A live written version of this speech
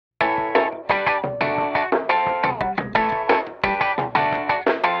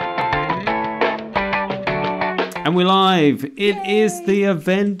And we're live. It is the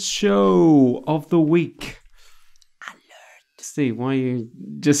event show of the week. Alert. Steve, why are you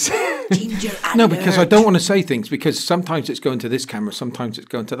just... Ginger alert. No, because I don't want to say things because sometimes it's going to this camera, sometimes it's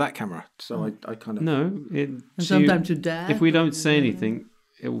going to that camera. So I kind of... No. And sometimes to that. If we don't say anything,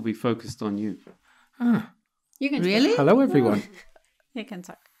 it will be focused on you. Ah. You can really? Hello, everyone. You can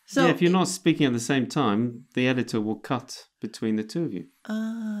talk. So if you're not speaking at the same time, the editor will cut between the two of you.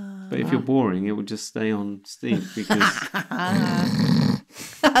 But if you're boring, it will just stay on Steve because...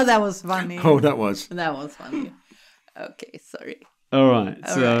 That was funny. Oh, that was. That was funny. Okay, sorry. All right.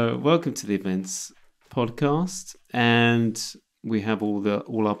 Welcome to the Events podcast. And we have all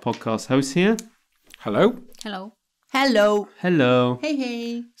our podcast hosts here. Hello. Hello. Hello. Hello. Hey,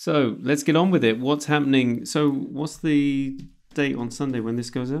 hey. So let's get on with it. What's happening? So what's the date on Sunday when this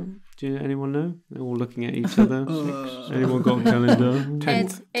goes out? Do anyone know? They're all looking at each other. Anyone got a calendar?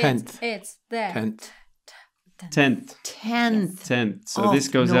 10th. It's there. 10th. 10th. So this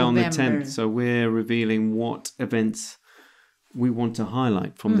goes out on the 10th. So we're revealing what events we want to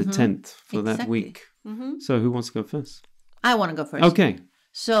highlight from the 10th for that week. Mm-hmm. So who wants to go first? I want to go first. Okay.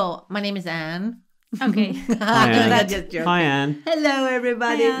 So my name is Anne. Okay. Hi, Anne. Just joking. Hi, Anne. Hello,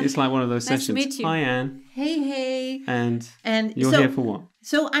 everybody. Hi, Anne. It's like one of those Nice to sessions. meet you. Hi, Anne. Hey. And you're so, here for what?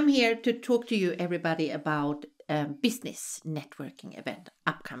 So I'm here to talk to you, everybody, about a business networking event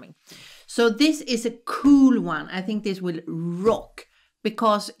upcoming. So this is a cool one. I think this will rock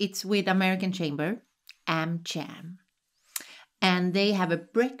because it's with American Chamber, AmCham. And they have a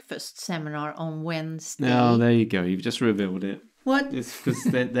breakfast seminar on Wednesday. Oh, there you go. You've just revealed it. What? It's because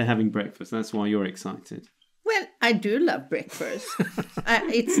they're having breakfast. That's why you're excited. Well, I do love breakfast.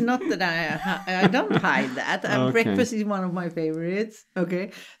 It's not that I don't hide that. Okay. Breakfast is one of my favorites. Okay.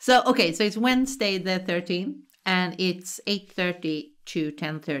 So it's Wednesday the 13th, and it's 8:30 to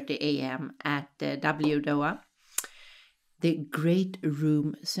 10:30 a.m. at WDOA, the Great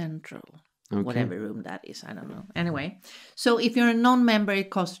Room Central. Okay. Whatever room that is, I don't know. Anyway, so if you're a non-member, it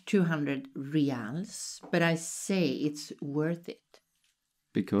costs 200 reals, but I say it's worth it.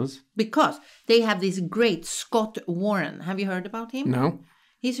 Because They have this great Scott Warren. Have you heard about him? No.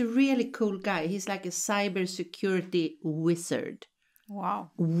 He's a really cool guy. He's like a cybersecurity wizard.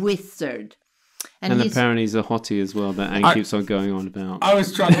 Wow. And apparently he's a hottie as well that Anne keeps on going on about. I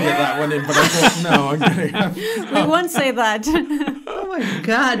was trying to get that one in, but I thought, no, I'm going We won't say that. oh my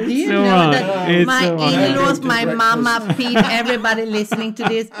God, do you So know right. that It's my so right. in-laws, my Breakfast. mama, Pete, everybody listening to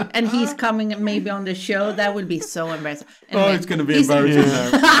this, and he's coming maybe on the show, that would be so embarrassing. Anyway, it's going to be embarrassing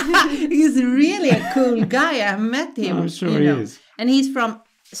now. he's really a cool guy. I met him. I'm sure he is. And he's from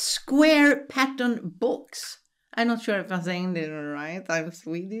Square Pattern Books. I'm not sure if I'm saying this right. I'm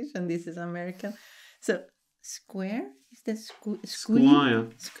Swedish and this is American. So, Square? Is that Squire.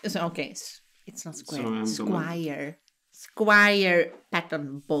 Okay, it's not Square. Sorry, I'm Squire. Squire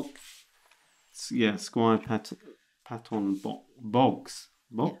Pattern Book. Yeah, Squire Patton Boggs.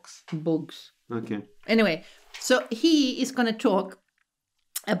 Box? Yeah, books. Okay. Anyway, so he is going to talk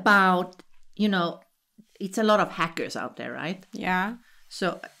about, it's a lot of hackers out there, right? Yeah.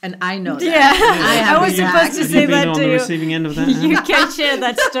 So, and I know that. Yeah. I was been supposed to Have say you been that on to the you. receiving end of that? Anne? You can share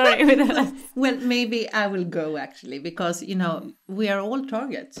that story with us. Well, maybe I will go actually, because, we are all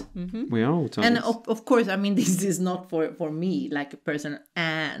targets. We are all targets. And of course, I mean, this is not for me, like a person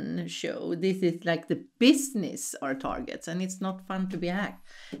Anne show. This is like the business are targets, and it's not fun to be hacked.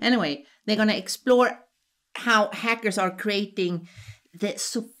 Anyway, they're going to explore how hackers are creating the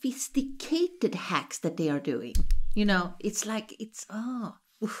sophisticated hacks that they are doing. It's like,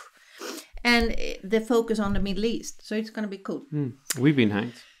 and the focus on the Middle East. So it's going to be cool. We've been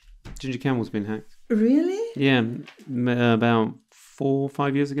hacked. Ginger Camel's been hacked. Really? Yeah, about 4 or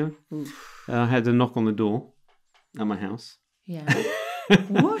 5 years ago. I had a knock on the door at my house. Yeah.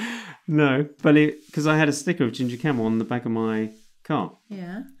 What? No, but because I had a sticker of Ginger Camel on the back of my car.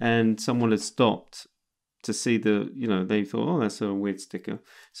 Yeah. And someone had stopped to see they thought, oh, that's a weird sticker.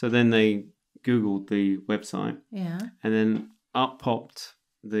 So then they Googled the website. Yeah. And then up popped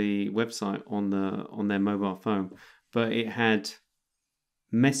the website on their mobile phone. But it had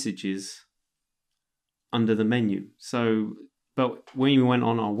messages under the menu. So, but when you went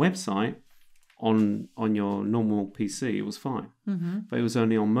on our website, on your normal PC, it was fine. Mm-hmm. But it was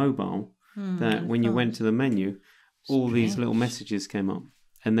only on mobile that when you went to the menu, all these little messages came up.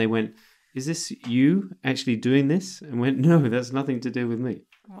 And they went, is this you actually doing this? And went, no, that's nothing to do with me.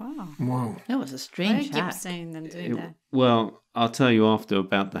 Wow. That was a I strange keep hack. saying them doing that. Well, I'll tell you after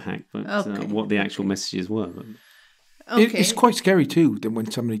about the hack, but Okay. what the actual messages were. But... Okay. It's quite scary too. Then when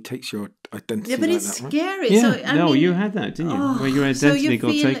somebody takes your identity, Yeah, but like it's that, right? scary. Yeah. So I No, mean, you had that, didn't you? Where your so identity you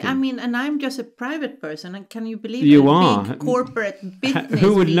got feel, taken. I mean, and I'm just a private person, and can you believe You a are. big corporate business?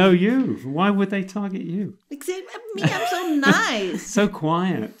 Who would being- know you? Why would they target you? Except me, I'm so nice, So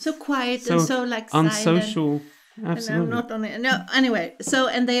quiet. so quiet, So and so like silent. unsocial. And Absolutely. I'm not on it. No, anyway. So,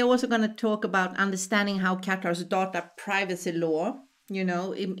 and they are also going to talk about understanding how Qatar's data privacy law. You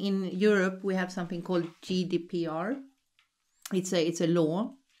know, in Europe we have something called GDPR. It's a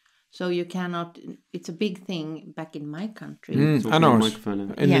law, so you cannot. It's a big thing back in my country. Talk And on the ours microphone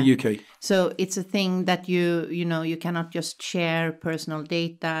now. in Yeah. the UK. So it's a thing that you cannot just share personal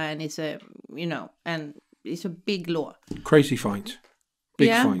data, and it's a and it's a big law. Crazy fines. Big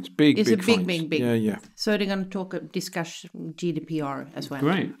Yeah. fines. Big, It's big a big, fines. big, big. Yeah. So they're going to discuss GDPR as well.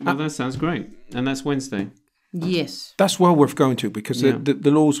 Great. Well, that sounds great. And that's Wednesday. Yes, That's well worth going to because Yeah.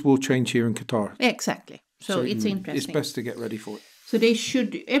 the laws will change here in Qatar. exactly. So it's It's interesting. best to get ready for it. So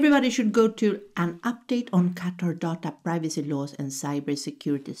everybody should go to an update on Qatar data privacy laws and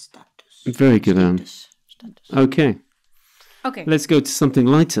cybersecurity status. Very good, Anne. Status. Okay. Okay. Let's go to something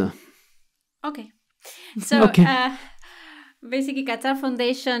lighter. Okay. So, Okay. basically, Qatar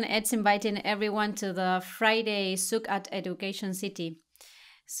Foundation, it's inviting everyone to the Friday souk at Education City.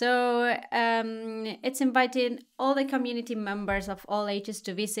 So, it's inviting all the community members of all ages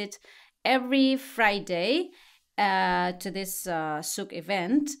to visit every Friday to this souk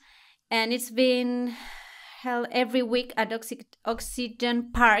event. And it's been held every week at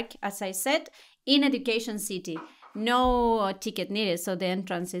Oxygen Park, as I said, in Education City. No ticket needed, so the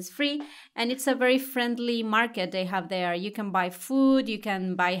entrance is free, and it's a very friendly market they have there. You can buy food, you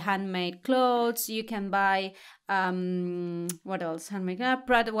can buy handmade clothes, you can buy what else? Handmade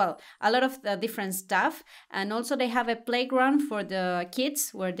product. Well, a lot of different stuff, and also they have a playground for the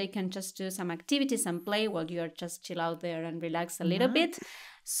kids where they can just do some activities and play while you are just chill out there and relax a little bit.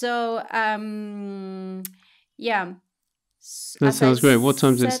 So yeah, That as I sounds great. What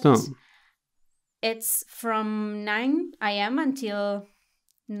time does it said, start? It's from 9 a.m. until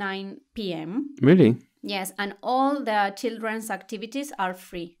 9 p.m. Really? Yes, and all the children's activities are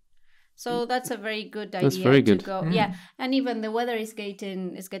free. So that's a very good idea That's very good. to go. Yeah, and even the weather is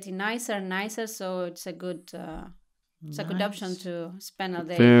getting nicer and nicer, so it's a good good option to spend a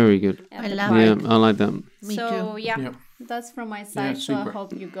day. Very good. at I the love park. Yeah, it. I like that. Me So too. yeah, Yeah. that's from my side. So I super.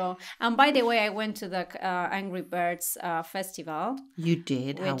 hope you go. And by the way, I went to the Angry Birds festival. You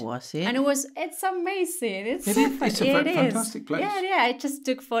did. How Wait. was it? And it's amazing. It's It so is- fun. it's a It fa- is. fantastic place. Yeah. I just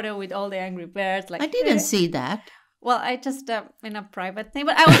took photo with all the Angry Birds. Like I didn't see that. Well, I just in a private thing,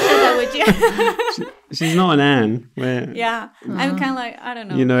 but I will share that with you. She's not an Anne where Yeah, I'm kind of like I don't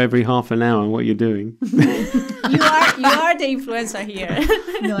know. you know every half an hour what you're doing. you are the influencer here.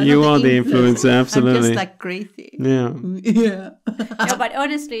 No, I'm You not are the influencer, I'm absolutely. just like crazy. Yeah. Yeah. Yeah, but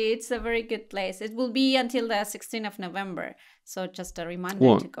honestly, it's a very good place. It will be until the 16th of November. So just a reminder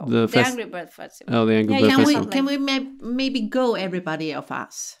What? to go. The The fest- Angry Bird Festival. Oh, the Angry Yeah, Bird you Can Festival. we can we maybe go, everybody of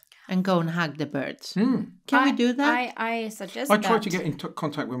us, and go and hug the birds? Can we do that? I suggest I that. tried to get in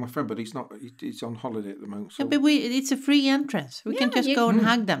contact with my friend, but he's not. He's on holiday at the moment. So Yeah, but it's a free entrance. We can Yeah, just you- go and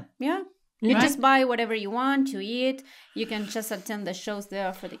hug them. Yeah. You Right. just buy whatever you want to eat. You can just attend the shows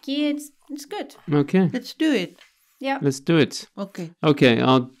there for the kids. It's good. Okay, Let's do it. Yeah. let's do it. Okay. Okay,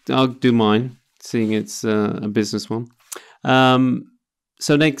 I'll do mine, seeing it's a business one.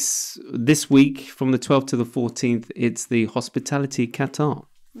 So this week, from the 12th to the 14th, it's the Hospitality Qatar.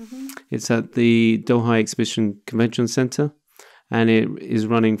 It's at the Doha Exhibition Convention Center, and it is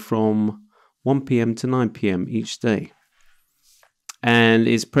running from 1 p.m. to 9 p.m. each day. And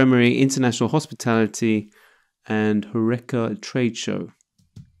it's premiering international hospitality and Horeca trade show.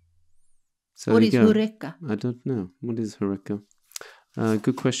 So What there is you go. Horeca? I don't know. What is Horeca?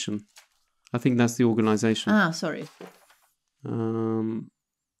 Good question. I think that's the organization. Ah, sorry.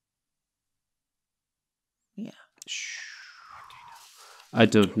 Yeah. I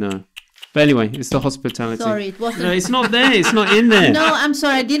don't know. But anyway, it's the hospitality. Sorry, it wasn't. No, it's not there. It's not in there. No, I'm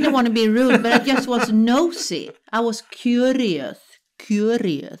sorry. I didn't want to be rude, but I just was nosy. I was curious.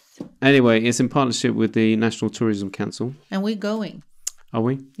 Anyway, it's in partnership with the National Tourism Council. And we're going. Are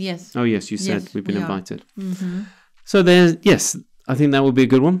we? Yes. Oh, yes, you said Yes, we've been we are. invited. Mm-hmm. So there's, yes, I think that would be a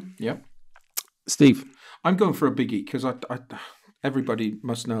good one. yeah, Steve. I'm going for a biggie because everybody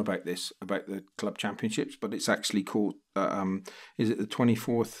must know about this, about the club championships, but it's actually called, is it the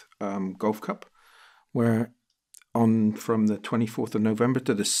 24th Golf Cup, where from the 24th of November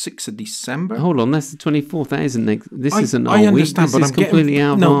to the 6th of December. Hold on, that's the 24th. That isn't next. This isn't our I week. understand, This but is I'm completely getting,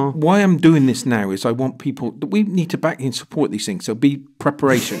 out of no, our... why I'm doing this now is I want people, we need to back and support these things, so be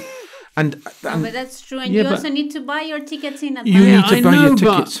preparation. And but that's true. And Yeah, you but- also need to buy your tickets in advance. you need I to buy know, your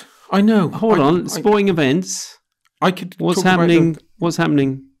but- tickets. I know. Hold on, sporting events. I could. What's talk about happening? What's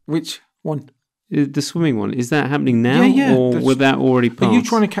happening? which one? The swimming one, is that happening now, Yeah, or that's- was that already passed? Are you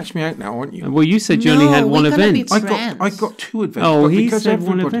trying to catch me out now? Aren't you? Well, you said you only had one we're gonna be event. friends. I got 2 events. Oh, but he because said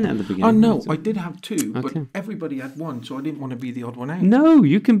one everybody- event at the beginning. I know, I did have 2, Okay. but everybody had 1, so I didn't want to be the odd one out. No,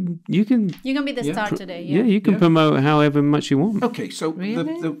 you can. You can be the star today. Yeah, you can promote however much you want. Okay, so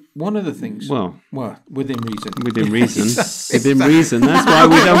the one of the things. Well, within reason. within reason. Within reason. That's why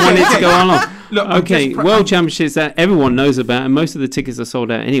we don't want it to go on long. Look, I'm Okay, just World Championships that everyone knows about, and most of the tickets are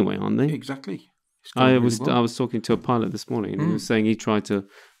sold out anyway, aren't they? Exactly. It's going really well. I was talking to a pilot this morning, and he was saying he tried to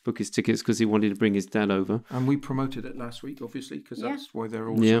book his tickets because he wanted to bring his dad over. And we promoted it last week, obviously, because Yeah. that's why they're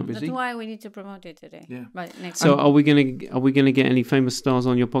all Yeah. so busy. That's why we need to promote it today. Yeah. But next So, are we gonna get any famous stars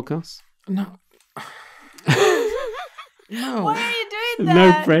on your podcast? No. No. Why are you doing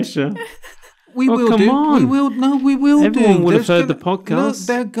that? No pressure. We Oh, will come do. on. We will. No, we will Everyone do. would have There's heard the gonna- podcast. Look,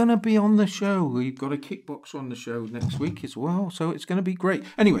 they're going to be on the show. We've got a kickboxer on the show next week as well, so it's going to be great.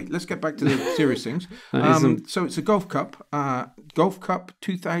 Anyway, let's get back to the serious things. So it's a Golf Cup, Golf Cup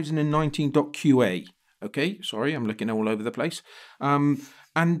 2019.qa. Okay, sorry, I'm looking all over the place.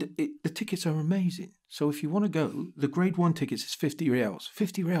 The tickets are amazing. So if you want to go, the Grade 1 tickets is 50 reals.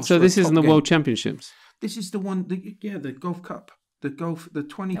 50 reals. So for a this isn't top the game. World Championships. This is the one, the Golf Cup. The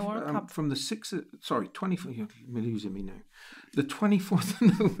 20 World Cup. from the 6th of, sorry, 24, you're losing me now. The 24th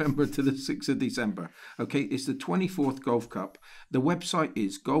of November to the 6th of December. Okay, it's the 24th Golf Cup. The website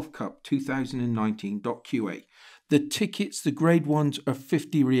is golfcup2019.qa. The tickets, the Grade 1s are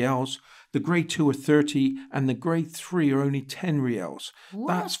 50 reals, the Grade 2 are 30, and the Grade 3 are only 10 reals.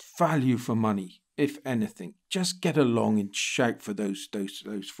 That's value for money, if anything. Just get along and shout for those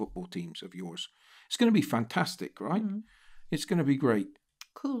football teams of yours. It's going to be fantastic, right? Mm-hmm. It's going to be great.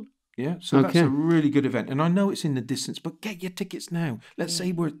 Cool. Yeah, so that's Okay. a really good event. And I know it's in the distance, but get your tickets now. Let's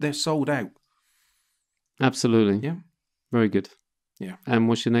say they're sold out. Absolutely. Yeah. Very good. Yeah. And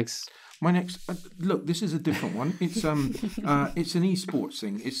what's your next? My next look, this is a different one. It's it's an esports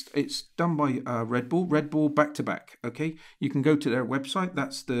thing. It's done by Red Bull back to back. Okay, you can go to their website.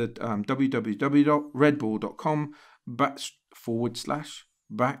 That's the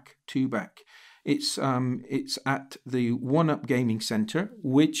www.redbull.com/back to back. It's at the One Up Gaming Center,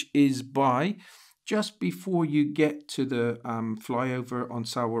 which is by just before you get to the flyover on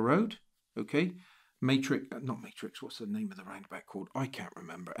Salwa Road. Okay. Not Matrix, what's the name of the roundabout called? I can't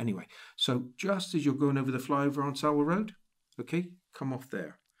remember. Anyway, so just as you're going over the flyover on Salwa Road, okay, come off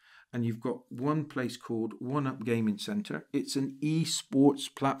there. And you've got one place called One Up Gaming Center. It's an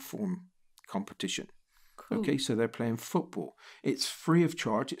esports platform competition. Cool. Okay, so they're playing football. It's free of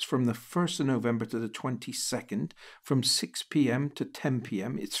charge. It's from the 1st of November to the 22nd, from 6 p.m. to 10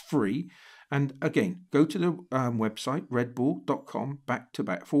 p.m. It's free. And again, go to the website, redbull.com, back to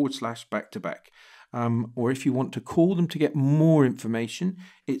back /back. Or if you want to call them to get more information,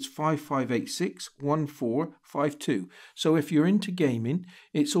 it's 5586-1452. So if you're into gaming,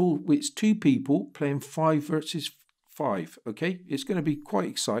 it's 2 people playing 5 versus 5. Okay, it's going to be quite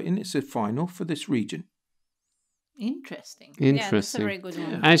exciting. It's a final for this region. Interesting. Yeah, that's a Interesting. very good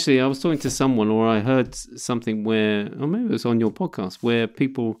one. Actually, I was talking to someone, or I heard something where, or maybe it was on your podcast, where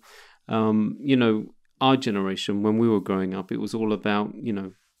people, our generation, when we were growing up, it was all about,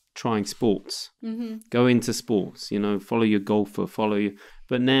 trying sports, go into sports, follow your golfer,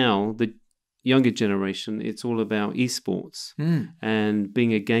 but now the younger generation, it's all about esports and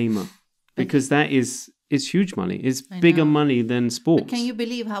being a gamer, because that is huge money. It's bigger money than sports. But can you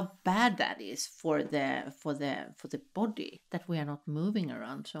believe how bad that is for the body, that we are not moving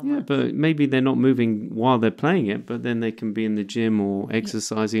around so much? Yeah, but maybe they're not moving while they're playing it, but then they can be in the gym or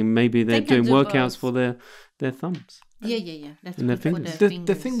exercising. Maybe they're They can doing do workouts both. for their thumbs. Yeah. That's And their good for fingers. the The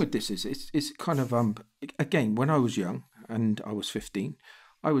fingers. thing with this is it's kind of again, when I was young and I was 15,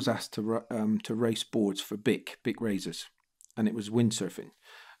 I was asked to race boards for big razors, and it was windsurfing,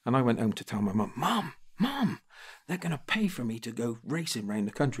 and I went home to tell my mum, they're going to pay for me to go racing around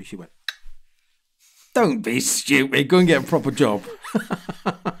the country. She went, don't be stupid, go and get a proper job.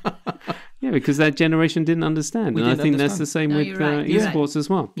 Yeah, because that generation didn't understand. We And I didn't think that's understand. the same No, with you're right, you're right. esports as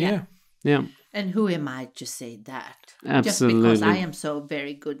well. Yeah. Yeah. And who am I to say that? Absolutely. Just because I am so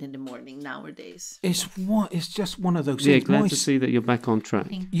very good in the morning nowadays. It's just one of those Yeah, things. glad to see that you're back on track.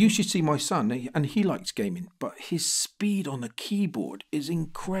 You should see my son, and he likes gaming, but his speed on the keyboard is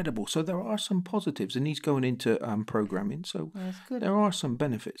incredible. So there are some positives, and he's going into programming. So That's good. there are some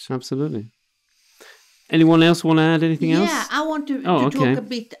benefits. Absolutely. Anyone else want to add anything else? Yeah, I want to Oh, okay. talk a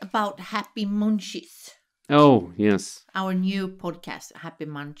bit about Happy Munchies. Oh, yes. Our new podcast, Happy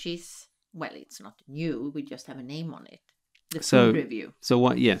Munchies. well, it's not new. We just have a name on it. The So- food review. So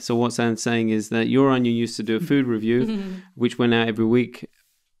what? Yeah. So what Sam's saying is that Your Onion used to do a food review, which went out every week,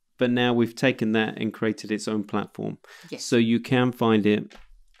 but now we've taken that and created its own platform. Yes. So you can find it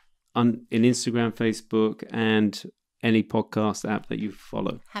on in Instagram, Facebook, and any podcast app that you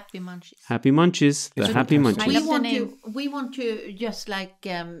follow. Happy Munchies. Happy Munches, the It's Happy fantastic. I Munches. love the name. We want to just like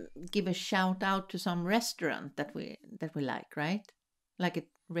give a shout out to some restaurant that we like, right? Like a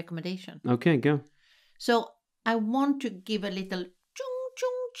recommendation. Okay, go. So I want to give a little chung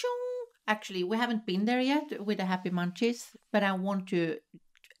chung chung. Actually, we haven't been there yet with the Happy Munchies, but I want to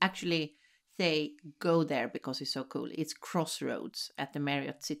actually say go there because it's so cool. It's Crossroads at the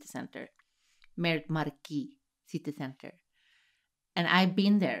Marriott City Center, Marriott Marquis City Center, and I've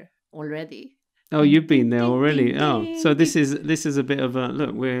been there already. Oh, you've been there already. ding, Oh, ding, so this is a bit of a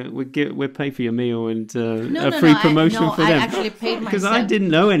look. We're pay for your meal and No, a free promotion no, for I them. actually paid Because myself. I didn't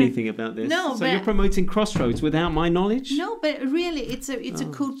know anything about this. No, so but- you're promoting Crossroads without my knowledge? No, but really, it's a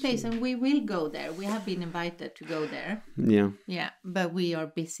Oh, cool place, and we will go there. We have been invited to go there. Yeah, Yeah, but we are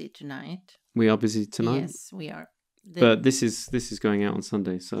busy tonight. we are busy tonight. Yes, we are. But this is going out on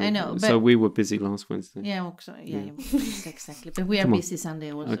Sunday, so I know, so but- we were busy last Wednesday. yeah, also, yeah, exactly. But we are Come on. busy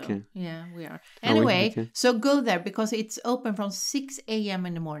Sunday also. Okay. Yeah, we are. Are we? Anyway, Okay. so go there because it's open from 6 a.m.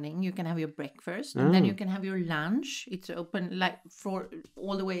 in the morning. You can have your breakfast, and then Oh. you can have your lunch. It's open like for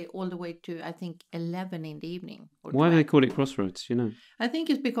all the way to I think 11 in the evening. Or Why do they 12. call it Crossroads? You know, I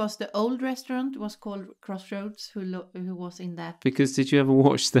think it's because the old restaurant was called Crossroads. Who was in that? because did you ever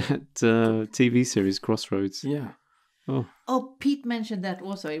watch that TV series Crossroads? Yeah. Oh, Oh, Pete mentioned that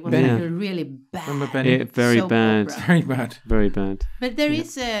also. It was Yeah. like a really bad. Remember Benny? very soap bad. opera. Very bad. very bad. But there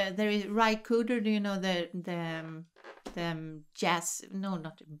is Ry Cooder. Do you know the jazz? No,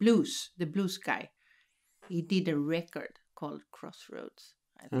 not blues. The blues guy. He did a record called Crossroads.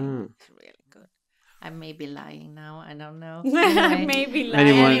 I think Ah. it's really good. I may be lying now. I don't know. Anyway, Maybe like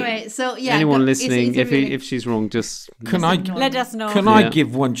Anyone- anyway, so yeah. Anyone it's listening, a really- if she's wrong, just Can I ignore let me. us know. Can I Yeah.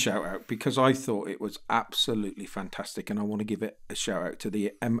 give one shout out because I thought it was absolutely fantastic, and I want to give it a shout out to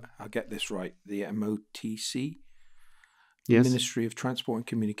the I'll get this right, the MOTC, yes. Ministry of Transport and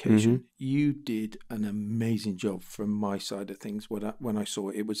Communication. You did an amazing job from my side of things when I saw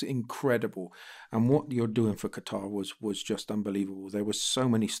it. It was incredible, and what you're doing for Qatar was just unbelievable. There were so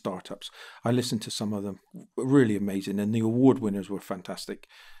many startups. I listened to some of them, really amazing, and the award winners were fantastic.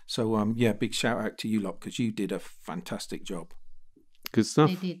 So yeah, big shout out to you lot because you did a fantastic job. Good stuff.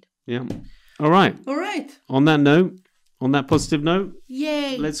 They did. Yeah. All right. All right. On that positive note,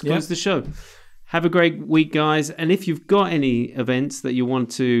 Yay. let's close the show. Have a great week, guys. And if you've got any events that you want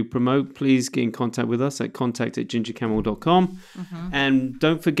to promote, please get in contact with us at contact@gingercamel.com. Mm-hmm. And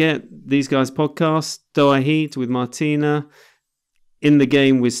don't forget these guys' podcasts, Doa Heat with Martina, In the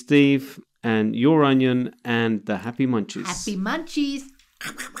Game with Steve, and Your Onion and the Happy Munchies. Happy Munchies.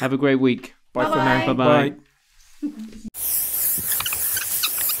 Have a great week. Bye for now. Bye-bye. Bye.